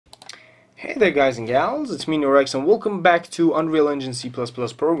Hey there guys and gals, it's me nirex and welcome back to Unreal Engine C++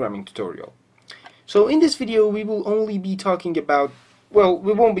 programming tutorial. So in this video we will only be talking about, well,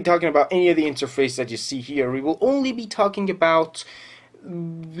 we won't be talking about any of the interface that you see here. We will only be talking about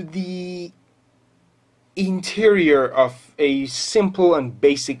the interior of a simple and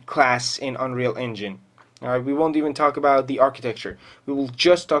basic class in Unreal Engine. Alright, we won't even talk about the architecture. We will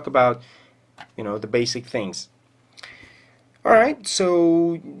just talk about, the basic things. Alright,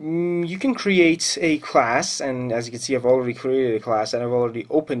 so you can create a class, and as you can see I've already created a class and I've already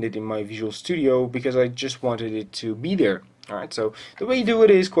opened it in my Visual Studio because I just wanted it to be there. Alright, so the way you do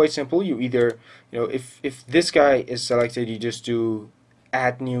it is quite simple. You either, if this guy is selected, you just do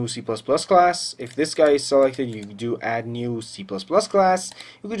add new C++ class. If this guy is selected, you do add new C++ class.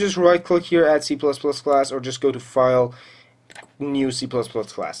 You could just right click here, add C++ class, or just go to file, new C++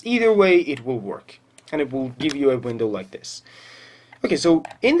 class. Either way it will work, and it will give you a window like this. Okay, so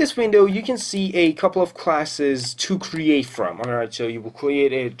in this window you can see a couple of classes to create from. Alright, so you will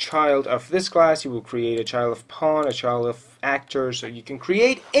create a child of this class, you will create a child of pawn, a child of actor, so you can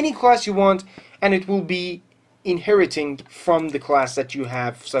create any class you want and it will be inheriting from the class that you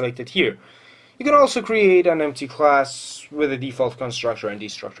have selected here. You can also create an empty class with a default constructor and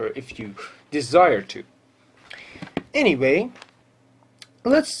destructor if you desire to. Anyway,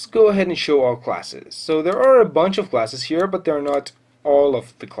 let's go ahead and show our classes. So there are a bunch of classes here, but they're not all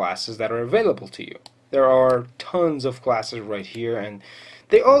of the classes that are available to you. There are tons of classes right here, and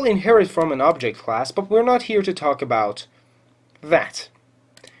they all inherit from an object class, but we're not here to talk about that.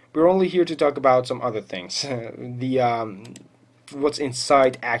 We're only here to talk about some other things. What's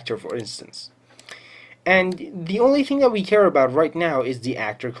inside actor, for instance. And the only thing that we care about right now is the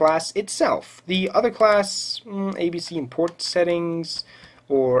actor class itself. The other class, ABC import settings,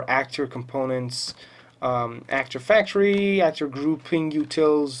 or actor components, actor factory, actor grouping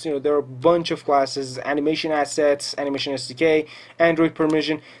utils, there are a bunch of classes, animation assets, animation SDK, Android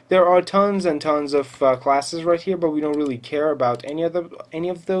permission. There are tons and tons of classes right here, but we don't really care about any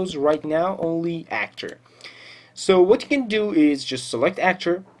of those right now, only actor. So what you can do is just select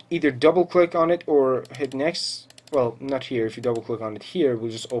actor, either double click on it or hit next. Well, not here. If you double click on it here,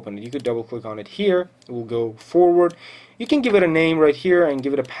 we'll just open it. You could double click on it here, it will go forward. You can give it a name right here and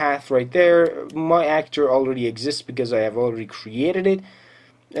give it a path right there. My actor already exists because I have already created it.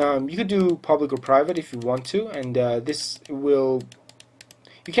 You could do public or private if you want to, and this will,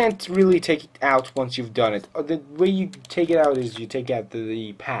 you can't really take it out once you've done it. The way you take it out is you take out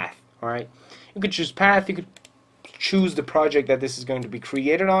the path. Alright, you could choose path, you could choose the project that this is going to be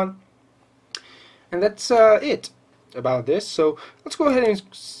created on, and that's it about this. So let's go ahead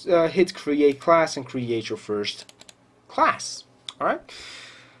and hit create class and create your first class. Alright,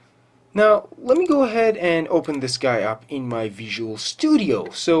 now let me go ahead and open this guy up in my Visual Studio.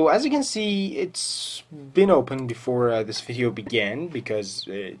 So as you can see, it's been open before this video began because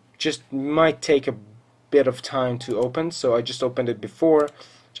it just might take a bit of time to open, so I just opened it before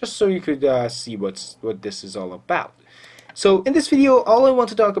just so you could see what this is all about. So in this video, all I want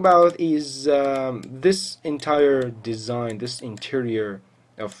to talk about is this entire design, this interior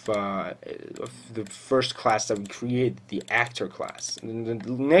of the first class that we created, the actor class. And in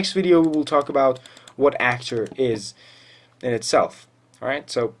the next video, we will talk about what actor is in itself. Alright,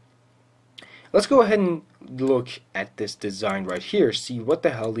 so let's go ahead and look at this design right here, see what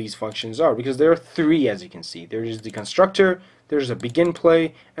the hell these functions are, because there are three, as you can see. There is the constructor, there's a begin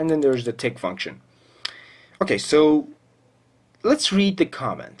play, and then there's the tick function. Okay, so let's read the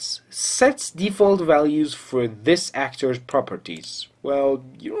comments. Sets default values for this actor's properties. Well,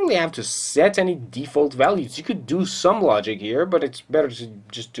 you don't really have to set any default values. You could do some logic here, but it's better to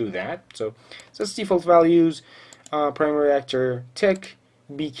just do that. So, sets default values, primary actor tick,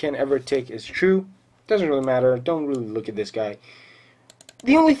 beacon ever tick is true. Doesn't really matter. Don't really look at this guy.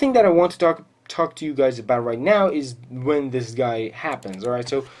 The only thing that I want to talk to you guys about right now is when this guy happens. Alright,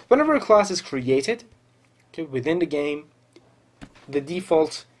 so whenever a class is created, okay, within the game, the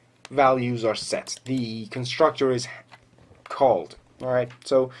default values are set. The constructor is called. Alright,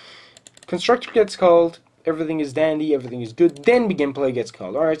 so constructor gets called, everything is dandy, everything is good, then begin play gets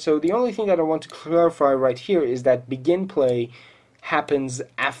called. Alright, so the only thing that I want to clarify right here is that begin play happens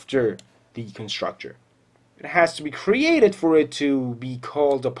after the constructor. It has to be created for it to be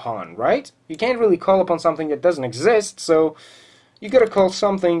called upon, right? You can't really call upon something that doesn't exist, so you gotta call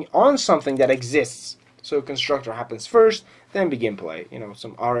something on something that exists. So constructor happens first, then begin play.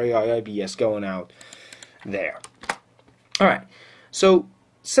 Some RAIIBS going out there. Alright, so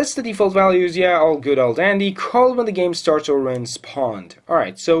sets the default values, yeah, all good, all dandy. Call when the game starts or when spawned.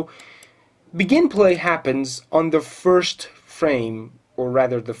 Alright, so begin play happens on the first frame or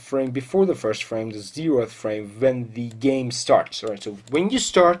rather the frame before the first frame, the 0th frame, when the game starts. Alright, so when you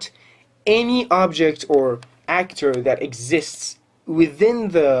start, any object or actor that exists within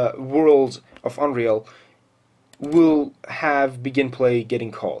the world of Unreal will have begin play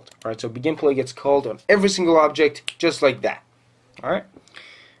getting called. Alright, so begin play gets called on every single object just like that. Alright?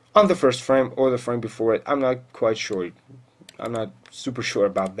 On the first frame or the frame before it. I'm not quite sure. I'm not super sure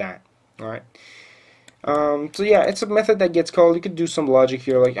about that. Alright? So yeah, it's a method that gets called. You could do some logic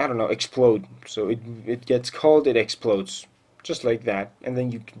here, like, I don't know, explode. So it gets called, it explodes. Just like that. And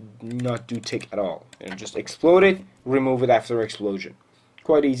then you can not do tick at all. You know, just explode it, remove it after explosion.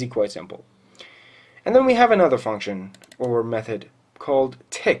 Quite easy, quite simple. And then we have another function, or method, called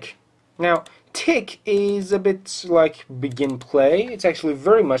tick. Now, tick is a bit like begin play. It's actually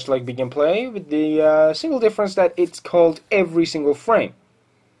very much like begin play, with the single difference that it's called every single frame.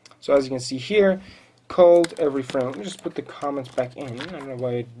 So as you can see here, called every frame. Let me just put the comments back in. I don't know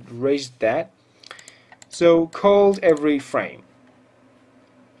why I erased that. So called every frame.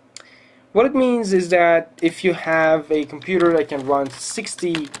 What it means is that if you have a computer that can run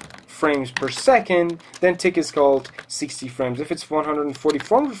 60 frames per second, then tick is called 60 frames. If it's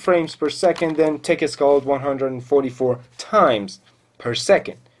 144 frames per second, then tick is called 144 times per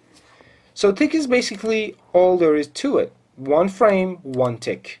second. So tick is basically all there is to it. One frame, one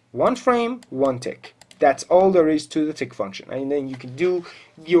tick. One frame, one tick. That's all there is to the tick function. And then you can do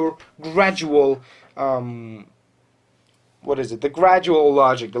your gradual, what is it? The gradual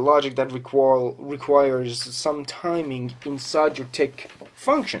logic, the logic that requires some timing inside your tick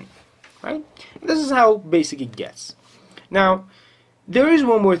function. Right? This is how basic it gets. Now, there is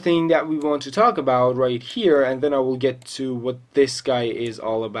one more thing that we want to talk about right here, and then I will get to what this guy is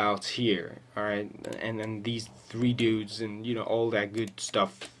all about here. Alright? And then these three dudes and, you know, all that good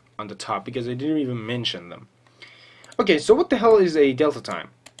stuff on the top, because I didn't even mention them. Okay, so what the hell is a DeltaTime?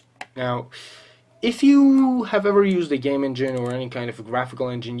 Now, if you have ever used a game engine or any kind of a graphical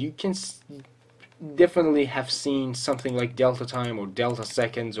engine, you can definitely have seen something like DeltaTime or Delta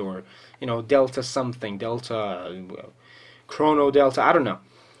Seconds or, you know, Delta something, Delta Chrono Delta, I don't know.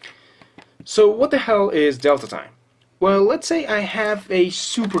 So what the hell is DeltaTime? Well, let's say I have a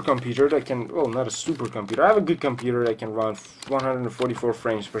supercomputer that can, well, not a supercomputer, I have a good computer that can run 144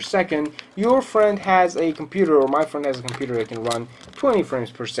 frames per second. Your friend has a computer, or my friend has a computer that can run 20 frames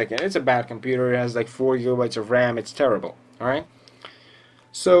per second. It's a bad computer, it has like 4 gigabytes of RAM, it's terrible, alright?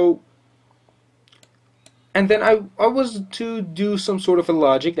 So, and then I was to do some sort of a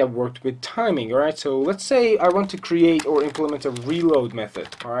logic that worked with timing, alright? So let's say I want to create or implement a reload method,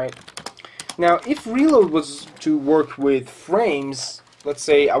 alright? Now, if reload was to work with frames, let's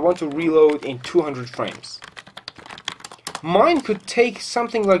say I want to reload in 200 frames. Mine could take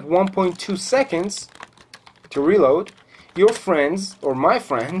something like 1.2 seconds to reload. Your friends, or my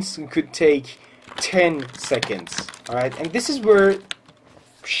friends, could take 10 seconds, alright? And this is where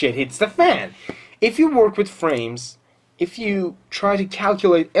shit hits the fan. If you work with frames, if you try to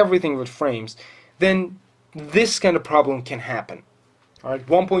calculate everything with frames, then this kind of problem can happen. Alright,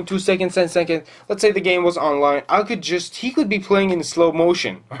 1.2 seconds, 10 seconds. Let's say the game was online. He could be playing in slow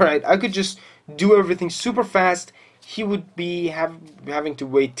motion. Alright, I could just do everything super fast. He would be having to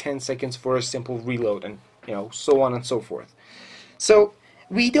wait 10 seconds for a simple reload, and, you know, so on and so forth. So,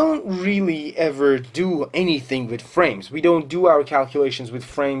 we don't really ever do anything with frames. We don't do our calculations with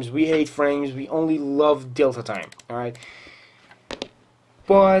frames. We hate frames. We only love DeltaTime. Alright?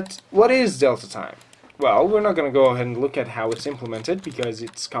 But what is DeltaTime? Well, we're not going to go ahead and look at how it's implemented because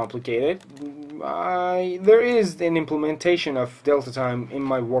it's complicated. There is an implementation of DeltaTime in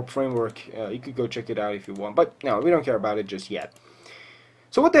my Warp framework. You could go check it out if you want. But no, we don't care about it just yet.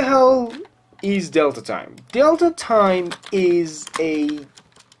 So what the hell is DeltaTime? DeltaTime is a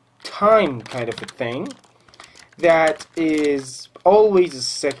time kind of a thing that is always a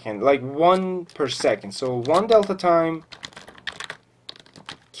second, like 1 per second. So 1 DeltaTime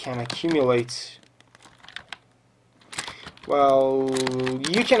can accumulate, well,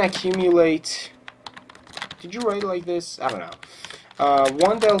 you can accumulate, did you write it like this? I don't know.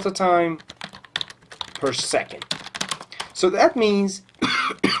 1 DeltaTime per second. So that means,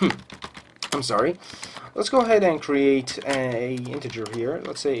 I'm sorry, let's go ahead and create a integer here.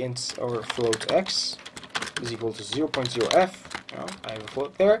 Let's say int or float x is equal to 0.0f. Oh, I have a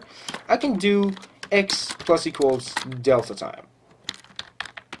float there. I can do x plus equals DeltaTime.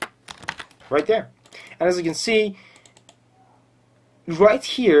 Right there. And as you can see, right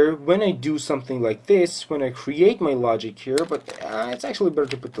here, when I do something like this, when I create my logic here, but it's actually better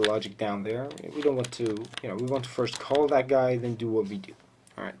to put the logic down there. We don't want to, you know, we want to first call that guy, then do what we do.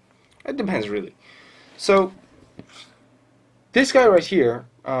 Alright. It depends really. So, this guy right here,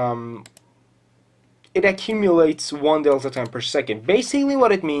 it accumulates 1 delta time per second. Basically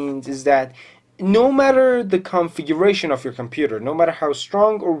what it means is that no matter the configuration of your computer, no matter how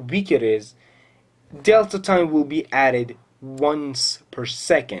strong or weak it is, delta time will be added once per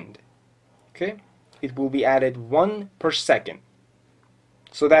second. Okay? It will be added 1 per second.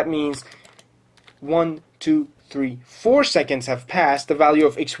 So that means 1, 2, 3, 4 seconds have passed. The value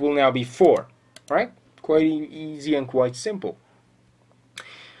of x will now be 4. Right? Quite easy and quite simple.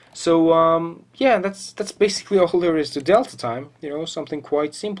 So yeah, that's basically all there is to delta time. You know, something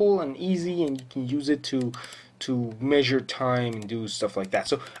quite simple and easy, and you can use it to measure time and do stuff like that.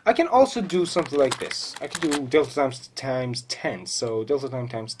 So I can also do something like this. I can do delta times 10. So delta time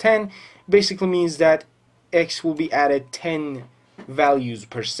times 10 basically means that x will be added 10 values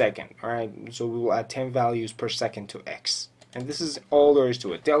per second. Alright, so we will add 10 values per second to x. And this is all there is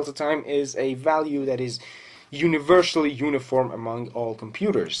to it. Delta time is a value that is universally uniform among all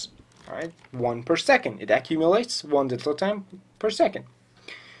computers. Alright, 1 per second. It accumulates 1 delta time per second.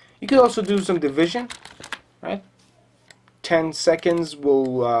 You could also do some division. Right? 10 seconds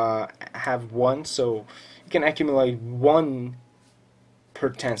will have 1, so you can accumulate 1 per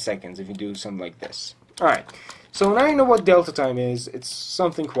 10 seconds if you do something like this. Alright, so now you know what delta time is. It's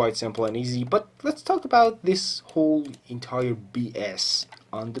something quite simple and easy, but let's talk about this whole entire BS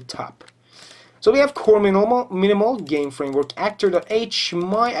on the top. So we have CoreMinimal, game framework, actor.h,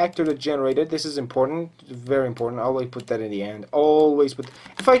 my actor.generated. This is important, very important. I always put that in the end. Always put.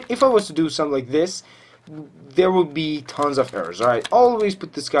 If I was to do something like this, there would be tons of errors. Alright, always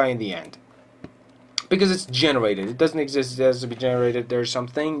put this guy in the end, because it's generated. It doesn't exist. It has to be generated. There are some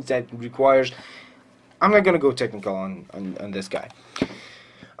things that requires. I'm not gonna go technical on this guy.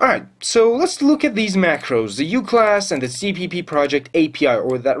 Alright, so let's look at these macros, the uClass and the CPP project API,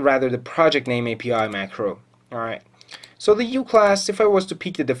 or that rather the project name API macro. Alright, so the uClass, if I was to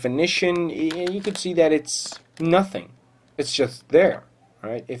peek the definition, you could see that it's nothing. It's just there.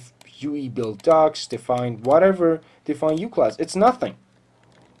 Alright, if UE build docs, define whatever, define uClass, it's nothing.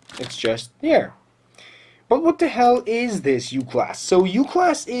 It's just there. But what the hell is this uClass? So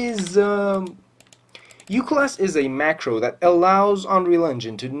uClass is a macro that allows Unreal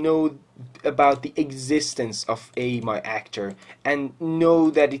Engine to know about the existence of AMyActor and know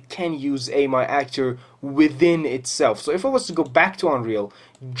that it can use AMyActor within itself. So if I was to go back to Unreal,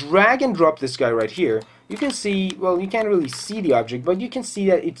 drag and drop this guy right here, you can see, well, you can't really see the object, but you can see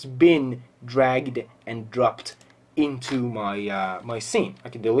that it's been dragged and dropped into my my scene. I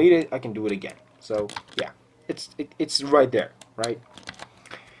can delete it, I can do it again. So yeah, it's right there, right?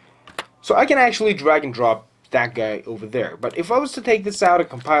 So I can actually drag and drop that guy over there. But if I was to take this out and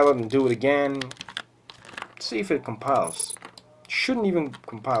compile it and do it again, let's see if it compiles. It shouldn't even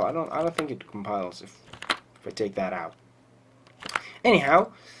compile. I don't think it compiles if I take that out.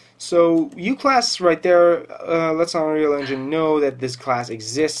 Anyhow, so uClass right there lets Unreal Engine know that this class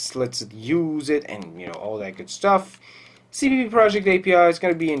exists, lets it use it, and you know, all that good stuff. CPP project API is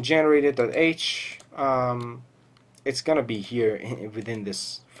going to be in generated.h. It's going to be here within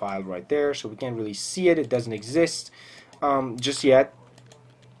this file right there, so we can't really see it. It doesn't exist just yet.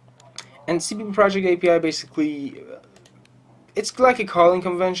 And CPP project API basically, it's like a calling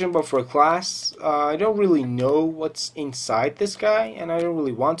convention, but for a class. I don't really know what's inside this guy, and I don't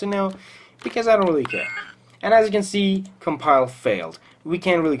really want to know because I don't really care. And as you can see, compile failed. We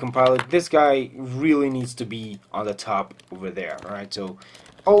can't really compile it. This guy really needs to be on the top over there. Alright, so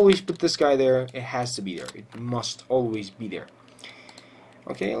always put this guy there. It has to be there. It must always be there.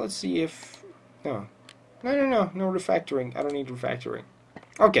 Okay, let's see if... No refactoring. I don't need refactoring.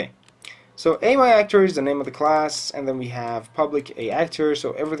 Okay, so AMyActor is the name of the class, and then we have public AActor,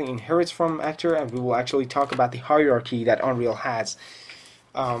 so everything inherits from actor, and we will actually talk about the hierarchy that Unreal has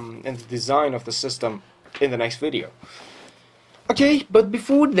and the design of the system in the next video. Okay, but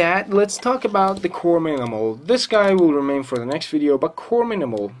before that, let's talk about the CoreMinimal. This guy will remain for the next video, but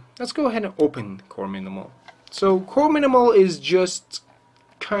CoreMinimal, let's go ahead and open CoreMinimal. So CoreMinimal is just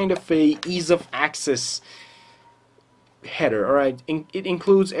kind of a ease of access header. Alright, it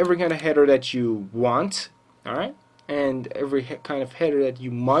includes every kind of header that you want, alright, and every kind of header that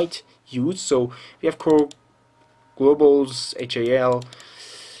you might use. So we have core globals, HAL,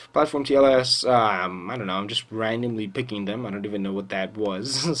 platform TLS, I don't know, I'm just randomly picking them. I don't even know what that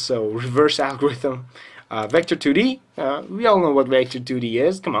was. So reverse algorithm, vector 2D, we all know what vector 2D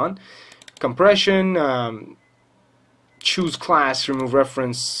is, come on. Compression, choose class, remove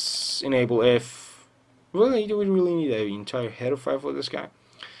reference, enable if. Really, do we really need an entire header file for this guy?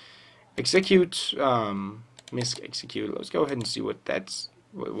 Execute, misc execute. Let's go ahead and see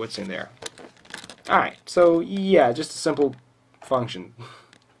what's in there. Alright, so yeah, just a simple function.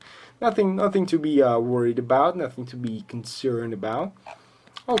 Nothing to be worried about, nothing to be concerned about.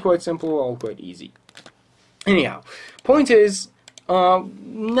 All quite simple, all quite easy. Anyhow, point is,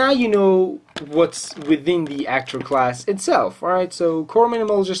 now you know what's within the actor class itself. Alright, so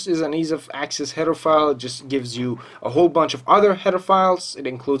CoreMinimal just is an ease of access header file. It just gives you a whole bunch of other header files. It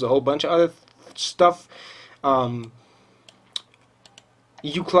includes a whole bunch of other stuff.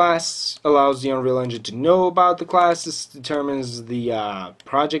 uClass allows the Unreal Engine to know about the class. This determines the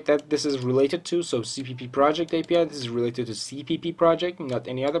project that this is related to. So CPP project API, this is related to CPP project, not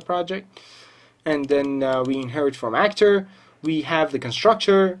any other project. And then we inherit from actor. We have the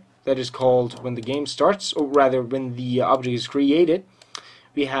constructor that is called when the game starts, or rather when the object is created.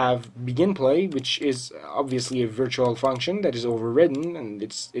 We have begin play, which is obviously a virtual function that is overridden, and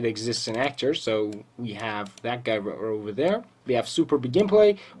it exists in actor, so we have that guy over there. We have super begin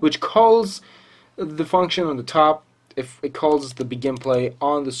play, which calls the function on the top. If it calls the begin play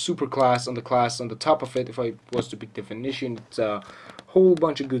on the super class, on the class on the top of it, if I was to pick definition, it's a whole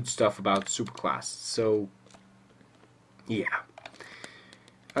bunch of good stuff about super class. So yeah.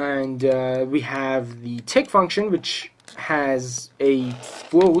 And we have the tick function, which has a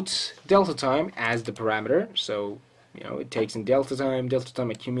float DeltaTime as the parameter. So, you know, it takes in DeltaTime. DeltaTime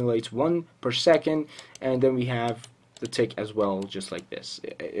accumulates 1 per second, and then we have the tick as well, just like this.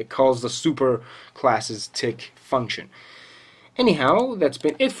 It calls the super class's tick function. Anyhow, that's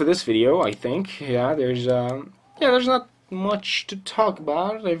been it for this video, I think. Yeah, there's not much to talk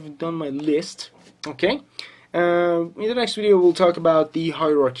about. I've done my list. Okay. In the next video, we'll talk about the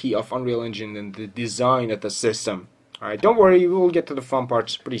hierarchy of Unreal Engine and the design of the system. Alright, don't worry, we'll get to the fun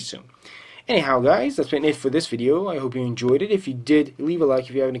parts pretty soon. Anyhow, guys, that's been it for this video. I hope you enjoyed it. If you did, leave a like.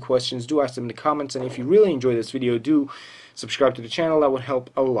 If you have any questions, do ask them in the comments. And if you really enjoyed this video, do subscribe to the channel. That would help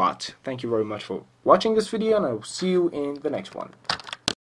a lot. Thank you very much for watching this video, and I will see you in the next one.